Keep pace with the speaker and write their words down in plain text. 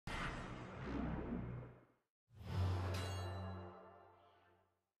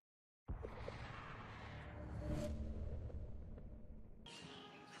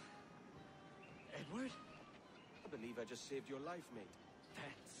I just saved your life, mate.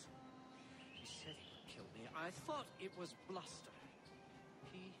 Vance. He said he would kill me. I thought it was bluster.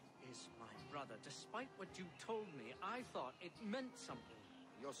 He is my brother. Despite what you told me, I thought it meant something.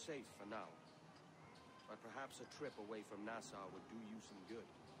 You're safe for now. But perhaps a trip away from Nassau would do you some good.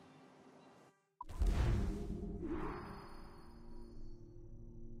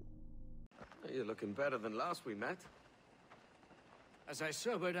 You're looking better than last we met. As I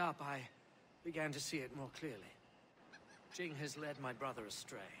sobered up, I began to see it more clearly. Jing has led my brother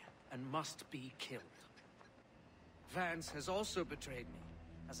astray, and must be killed. Vance has also betrayed me.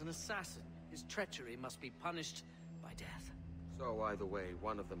 As an assassin, his treachery must be punished by death. So either way,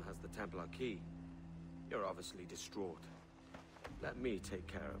 one of them has the Templar key. You're obviously distraught. Let me take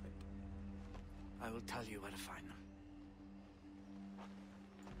care of it. I will tell you where to find them.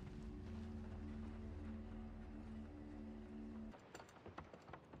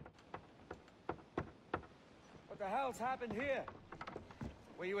 What the hell's happened here?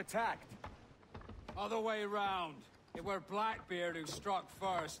 Were you attacked? Other way round. It were Blackbeard who struck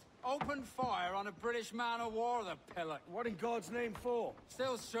first. Opened fire on a British man-o'-war, the pillock. What in God's name for?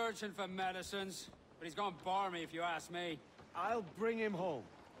 Still searching for medicines, but he's gonna bar me if you ask me. I'll bring him home.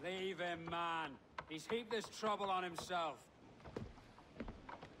 Leave him, man. He's heaped this trouble on himself.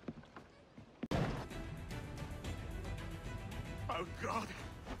 Oh God!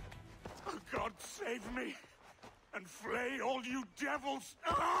 Oh God, save me! And flay all you devils!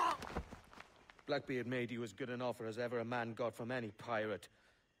 Ah! Blackbeard made you as good an offer as ever a man got from any pirate.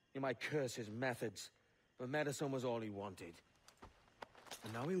 You might curse his methods, but medicine was all he wanted.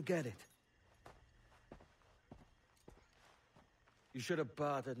 And now he'll get it. You should have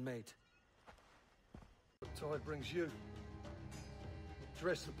bartered, mate. What tide brings you?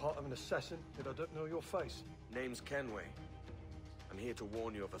 Dressed the part of an assassin, yet I don't know your face. Name's Kenway. I'm here to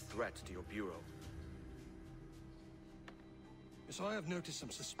warn you of a threat to your bureau. Yes, I have noticed some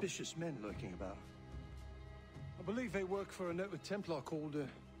suspicious men lurking about. I believe they work for a noted Templar called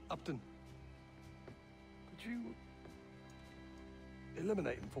Upton. Could you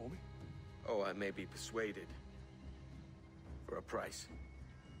eliminate him for me? Oh, I may be persuaded. For a price.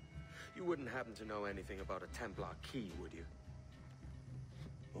 You wouldn't happen to know anything about a Templar key, would you?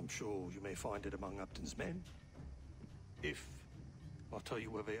 I'm sure you may find it among Upton's men. If I'll tell you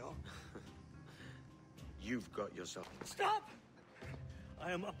where they are. You've got yourself... Stop!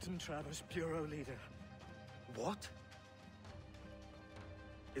 I am Upton Travers, bureau leader. What?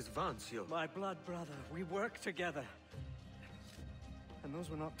 Is Vance your... My blood brother. We work together. And those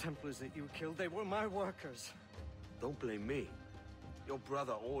were not Templars that you killed. They were my workers. Don't blame me. Your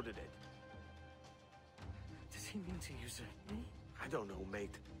brother ordered it. Does he mean to usurp me? I don't know,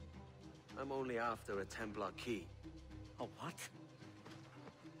 mate. I'm only after a Templar key. A what?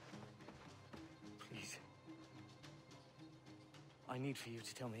 Please. I need for you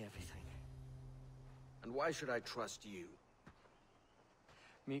to tell me everything. And why should I trust you?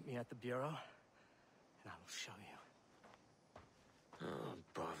 Meet me at the bureau, and I will show you. Oh,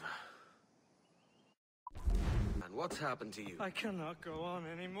 bother. And what's happened to you? I cannot go on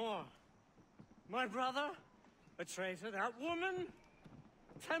anymore. My brother? A traitor? That woman?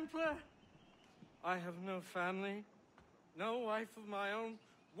 Templar? I have no family. No wife of my own.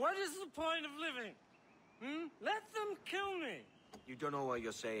 What is the point of living? Let them kill me. You don't know what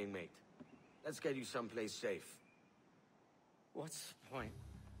you're saying, mate. Let's get you someplace safe. What's the point?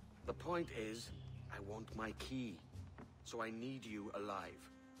 The point is, I want my key. So I need you alive.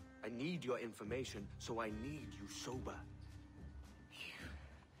 I need your information, so I need you sober.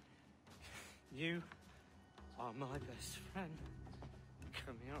 You are my best friend.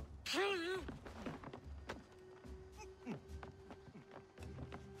 Come here, I'll kill you!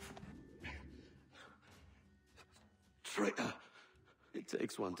 Traitor! It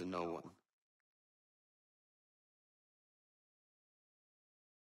takes one to know one.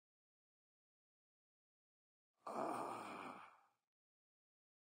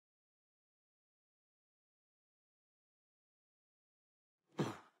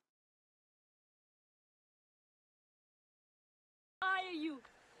 Fire you!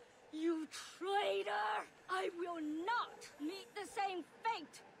 You traitor! I will not meet the same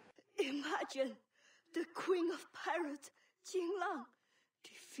fate! Imagine the Queen of Pirates, Jinlang,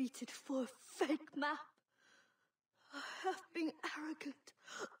 defeated for a fake map. I have been arrogant.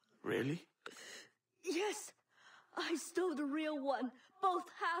 Really? Yes, I stole the real one, both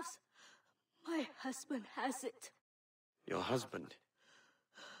halves. My husband has it. Your husband?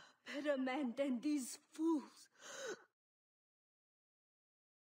 Better man than these fools.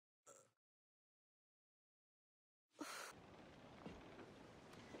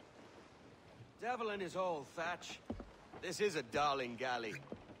 Devil in his hole, Thatch. This is a darling galley.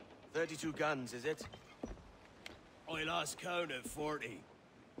 32 guns, is it? I lost count at 40.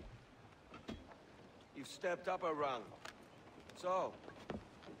 You've stepped up a rung. So,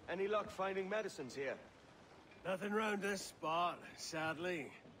 any luck finding medicines here? Nothing round this spot,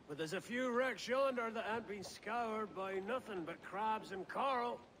 sadly. But there's a few wrecks yonder that ain't been scoured by nothing but crabs and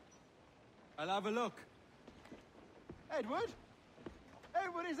coral. I'll have a look. Edward?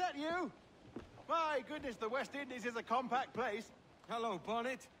 Edward, is that you? My goodness, the West Indies is a compact place. Hello,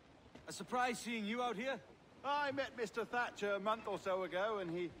 Bonnet. A surprise seeing you out here. I met Mr. Thatcher a month or so ago,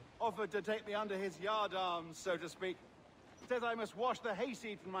 and he offered to take me under his yardarms, so to speak. Says I must wash the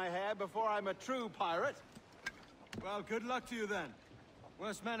hayseed from my hair before I'm a true pirate. Well, good luck to you then.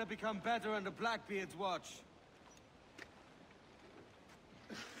 Worse men have become better under Blackbeard's watch.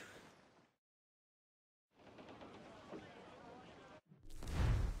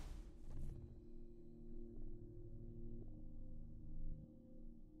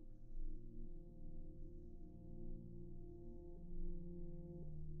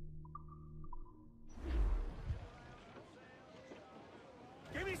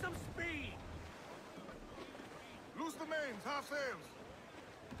 Give me some speed! Loose the mains, half sails!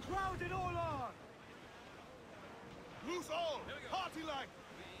 Crowd it all on! Loose all! Party like!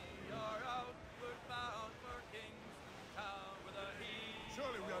 We are outward bound for Kingstown with a heave.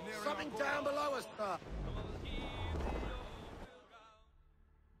 Surely we are nearing Something our down goal. below us, sir.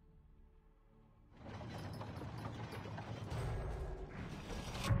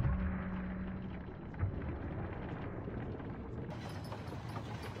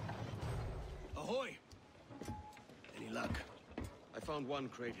 Ahoy! Any luck? I found one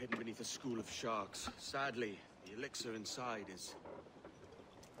crate hidden beneath a school of sharks. Sadly, the elixir inside is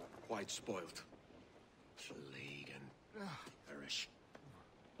quite spoilt. Plague and perish.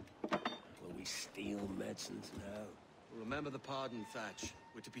 Will we steal medicines now? Remember the pardon, Thatch.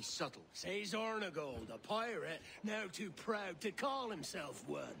 We're to be subtle. Says Ornagold, a pirate, now too proud to call himself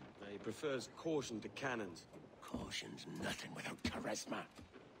one. He prefers caution to cannons. Caution's nothing without charisma.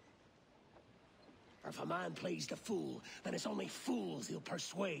 Or if a man plays the fool, then it's only fools he'll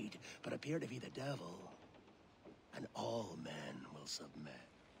persuade, but appear to be the devil. And all men will submit.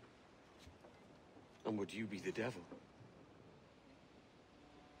 And would you be the devil?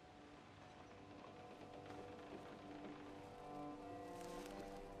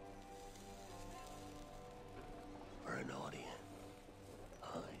 Or an audience.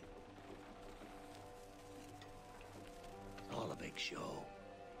 Aye. It's all a big show.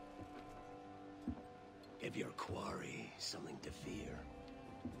 Give your quarry something to fear.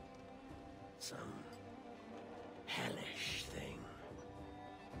 Some hellish thing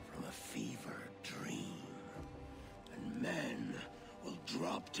from a fevered dream. And men will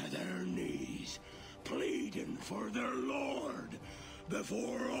drop to their knees, pleading for their lord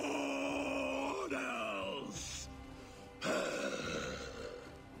before all else.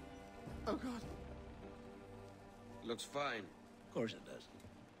 Oh, God. Looks fine. Of course it does.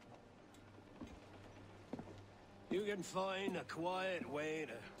 You can find a quiet way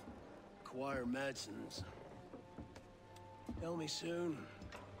to acquire medicines. Tell me soon.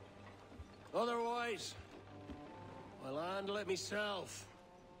 Otherwise, I'll handle it myself.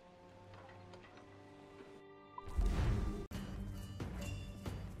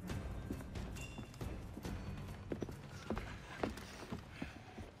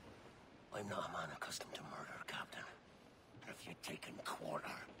 I'm not a man accustomed to murder, Captain. But if you'd taken quarter,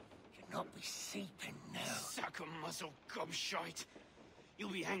 you'd not be seeping now. Sack of muzzle, gobshite. You'll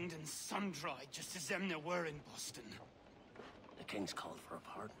be hanged and sun-dried just as them there were in Boston. The King's called for a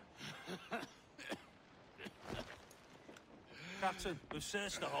pardon. Captain, we've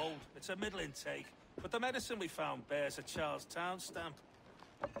searched the hold. It's a middling take, but the medicine we found bears a Charlestown stamp.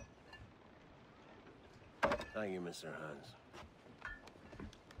 Thank you, Mr. Hans.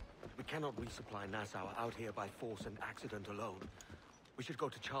 We cannot resupply Nassau out here by force and accident alone. We should go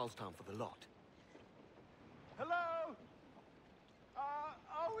to Charlestown for the lot. Hello?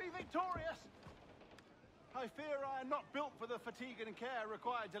 Are we victorious? I fear I am not built for the fatigue and care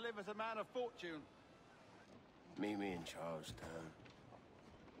required to live as a man of fortune. Meet me in Charlestown.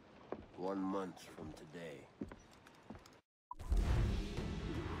 1 month from today.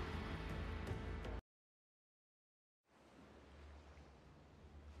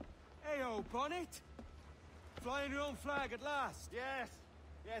 Hey-o, Bonnet! Flying your own flag at last. Yes.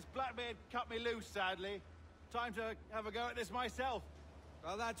 Yes, Blackbeard cut me loose, sadly. Time to have a go at this myself.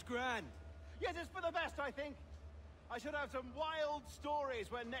 Well, that's grand. Yes, it's for the best, I think. I should have some wild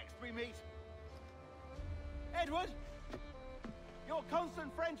stories when next we meet. Edward! Your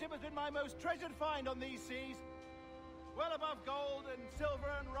constant friendship has been my most treasured find on these seas. well above gold and silver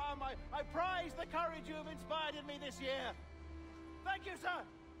and rum. I prize the courage you have inspired in me this year. Thank you, sir.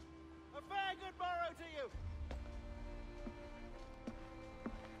 A fair good morrow to you.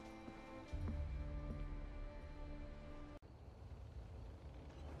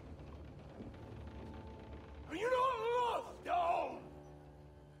 Are you not loved, no?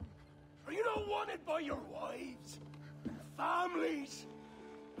 Are you not wanted by your wives, and families,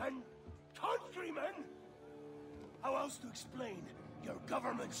 and countrymen? How else to explain your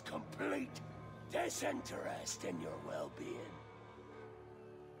government's complete disinterest in your well-being?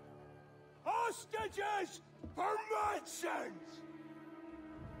 Hostages for medicines!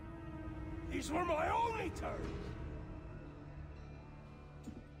 These were my only terms.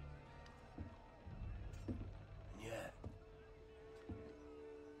 And yet,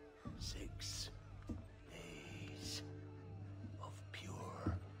 6 days of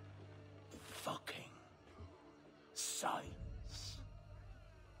pure fucking silence.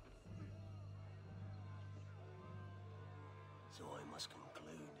 So I must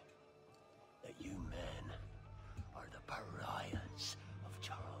conclude that you men are the pariahs of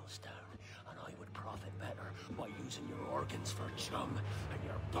Charlestown, and I would profit better by using your organs for chum and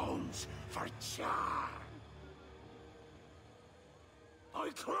your bones for char. By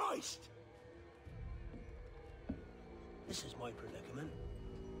Christ! This is my predicament.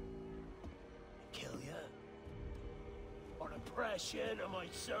 Kill you, or to press you into my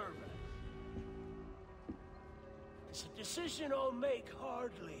service. It's a decision I'll make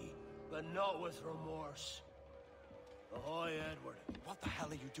hardly, but not with remorse. Ahoy, Edward. What the hell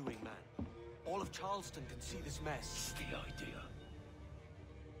are you doing, man? All of Charleston can see this mess. It's the idea.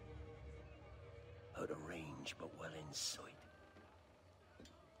 Out of range, but well in sight.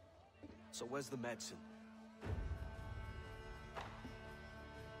 So where's the medicine?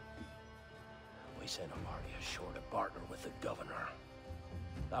 We sent a party ashore to partner with the governor.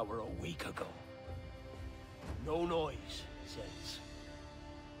 That were a week ago. No noise since.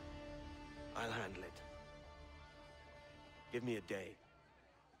 I'll handle it. Give me a day.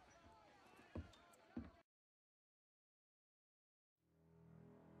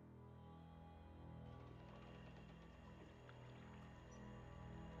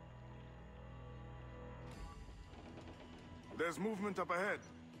 There's movement up ahead.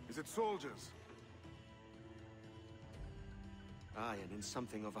 Is it soldiers? Aye, and in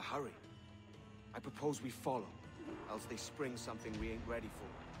something of a hurry. I propose we follow, else they spring something we ain't ready for.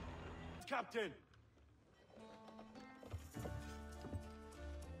 Captain!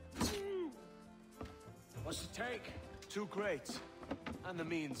 What's the take? 2 crates, and the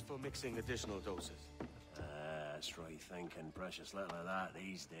means for mixing additional doses. That's right thinking. Precious little of that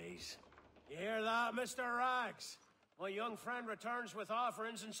these days. You hear that, Mr. Rags? My young friend returns with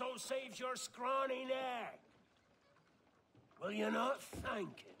offerings and so saves your scrawny neck. Will you not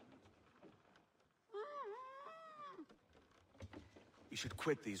thank him? We should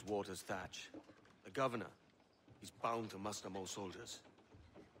quit these waters, Thatch. The governor, he's bound to muster more soldiers.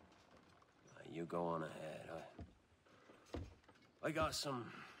 You go on ahead. I got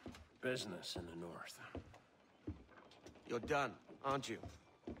some business in the north. You're done, aren't you?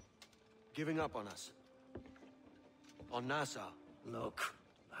 Giving up on us? On Nassau? Look,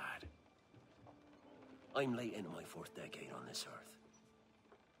 lad. I'm late into my 4th decade on this earth.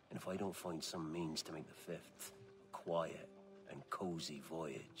 And if I don't find some means to make the 5th a quiet and cozy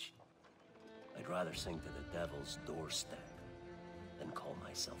voyage, I'd rather sink to the devil's doorstep than call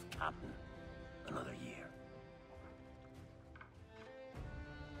myself captain another year.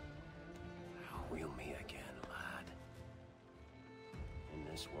 We'll meet again, lad. In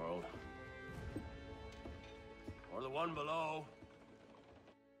this world. Or the one below.